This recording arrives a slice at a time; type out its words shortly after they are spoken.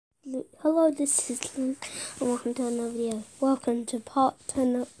Hello, this is Luke, and welcome to another video. Welcome to part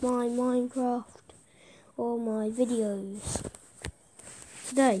 10 of my Minecraft, or my videos.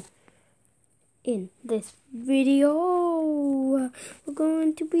 Today, in this video, we're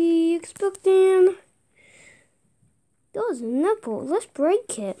going to be expecting there's a nipple. Let's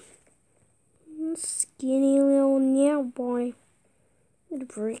break it. Skinny little nail boy. I'm gonna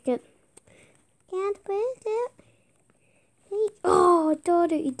break it. Can't break it. Oh, I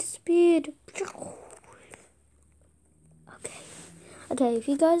thought it disappeared. Okay, if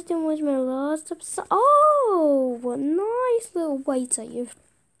you guys didn't watch my last episode, oh, what nice little waiter. I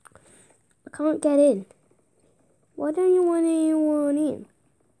can't get in. Why don't you want anyone in?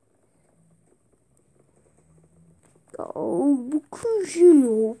 Oh, because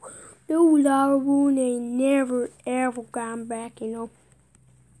those larvae ain't never ever gone back, They'll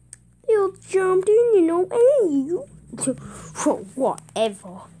jump in, hey,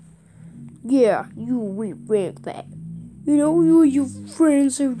 whatever. Yeah, you rethink that. You and your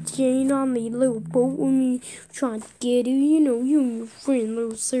friend Sarah Jane on the little boat with me trying to get it. You and your friend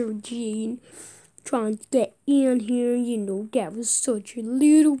little Sarah Jane trying to get in here. That was such a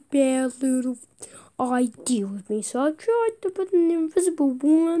bad little idea with me. So I tried to put an invisible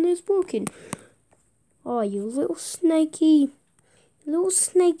wall and it's working. Oh, you little snaky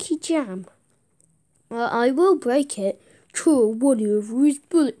jam. I will break it. True, whatever is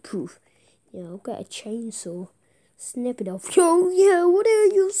bulletproof. I'll get a chainsaw. Snip it off. Yeah, whatever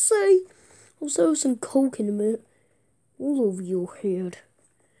you say. I'll throw some coke in a minute. All over your head.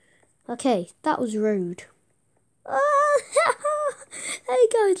 Okay, that was rude. Hey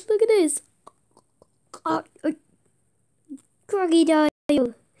guys, look at this. Crocodile.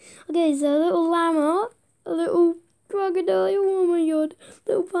 Okay, so a little llama, a little crocodile, oh my god,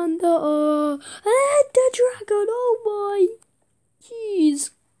 little panda, and the dragon, oh my,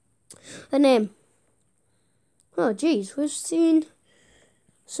 jeez. And then, oh jeez, we've seen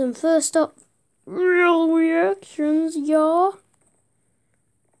some first up real reactions, y'all.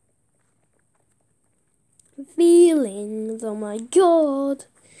 Feelings, oh my god.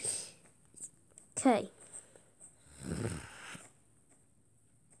 Okay.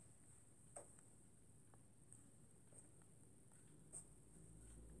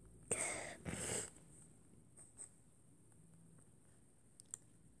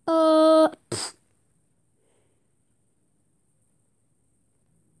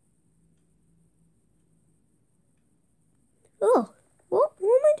 Oh, what am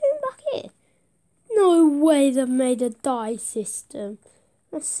I doing back here? No way they've made a die system.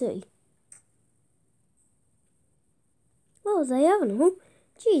 Let's see. Oh, they haven't, huh?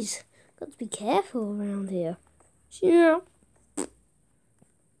 Jeez, got to be careful around here. Yeah.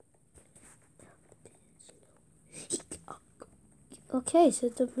 Okay, so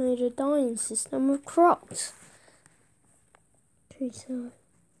they've made a dying system of crops. Okay, so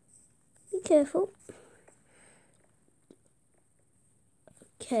be careful.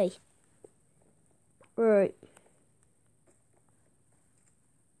 Okay. Right.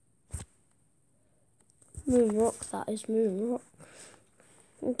 Moon rock, that is moon rock.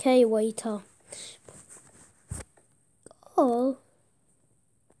 Okay, waiter. Oh.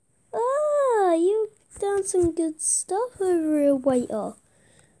 You've done some good stuff over here, waiter.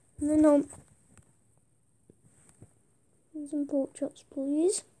 And then some pork chops,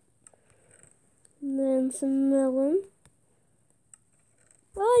 please. And then some melon.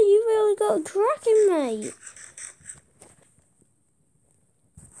 Oh, you really got cracking, mate.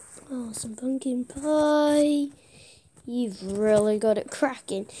 Oh, some pumpkin pie. You've really got it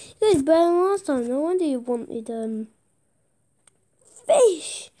cracking. You guys better than last time. No wonder you wanted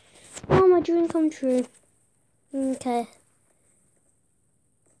fish. Oh, my dream come true. Okay.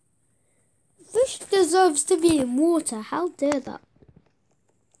 Fish deserves to be in water. How dare that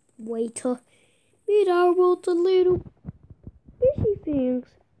waiter eat our water little fishy things?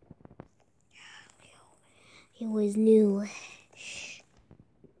 He was new. He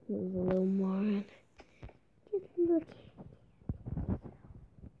was a little moron. Just look.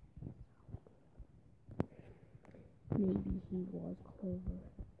 Maybe he was clever.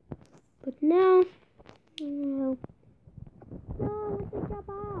 But now, no, let's jump up.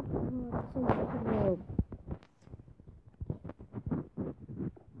 Oh, that's so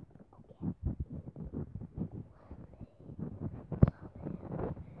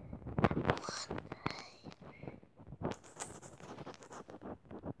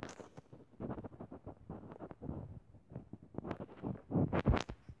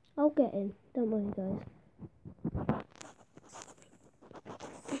I'll get in. Don't worry, guys.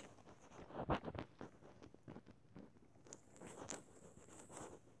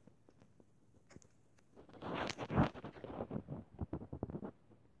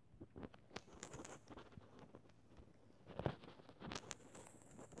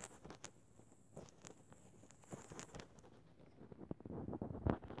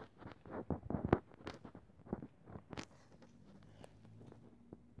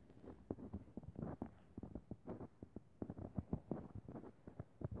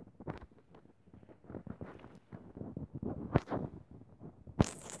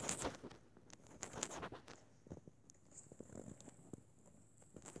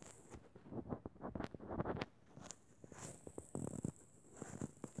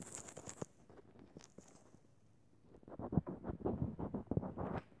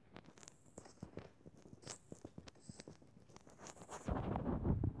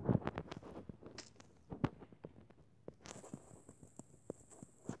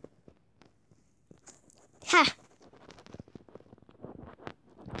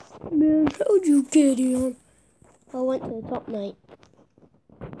 man, how'd you get in? I went to the top, mate.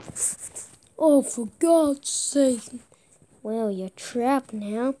 Oh, for God's sake. Well, you're trapped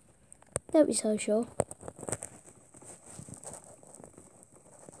now. Don't be so sure.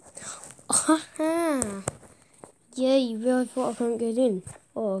 Ha ha! Yeah, you really thought I couldn't get in.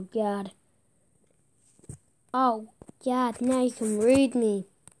 Oh, God. Oh, God, now you can read me.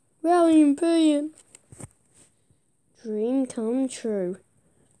 Rallying pain. Dream come true.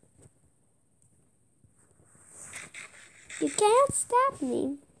 You can't stop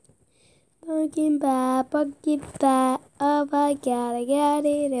me. Pumpkin pie, oh my God, I got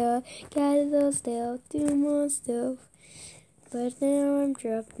it all. Got it all still, do more stuff. But now I'm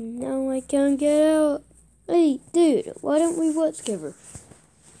trapped, now I can't get out. Hey, dude, why don't we work together?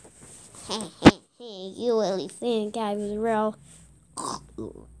 You really think I was real?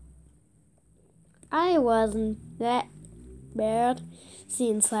 I wasn't that bad,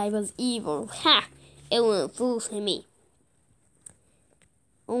 since I was evil. Ha! It won't fool me.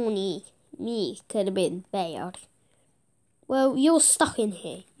 Only me could have been bad. Well, you're stuck in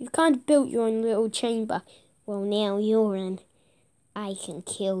here. You've kind of built your own little chamber. Well, now you're in. I can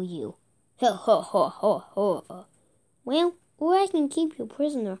kill you. Ho ho ho ho ho. Well, or I can keep you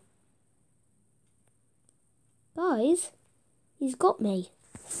prisoner. Guys, he's got me.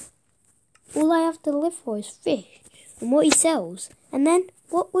 All I have to live for is fish and what he sells. And then,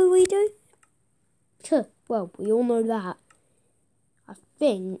 what will we do? Well, we all know that. I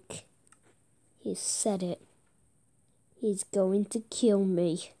think he said it. He's going to kill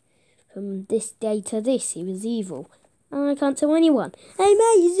me. From this day to this, he was evil. And I can't tell anyone. Hey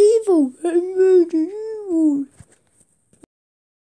mate, he's evil. Hey mate, he's evil.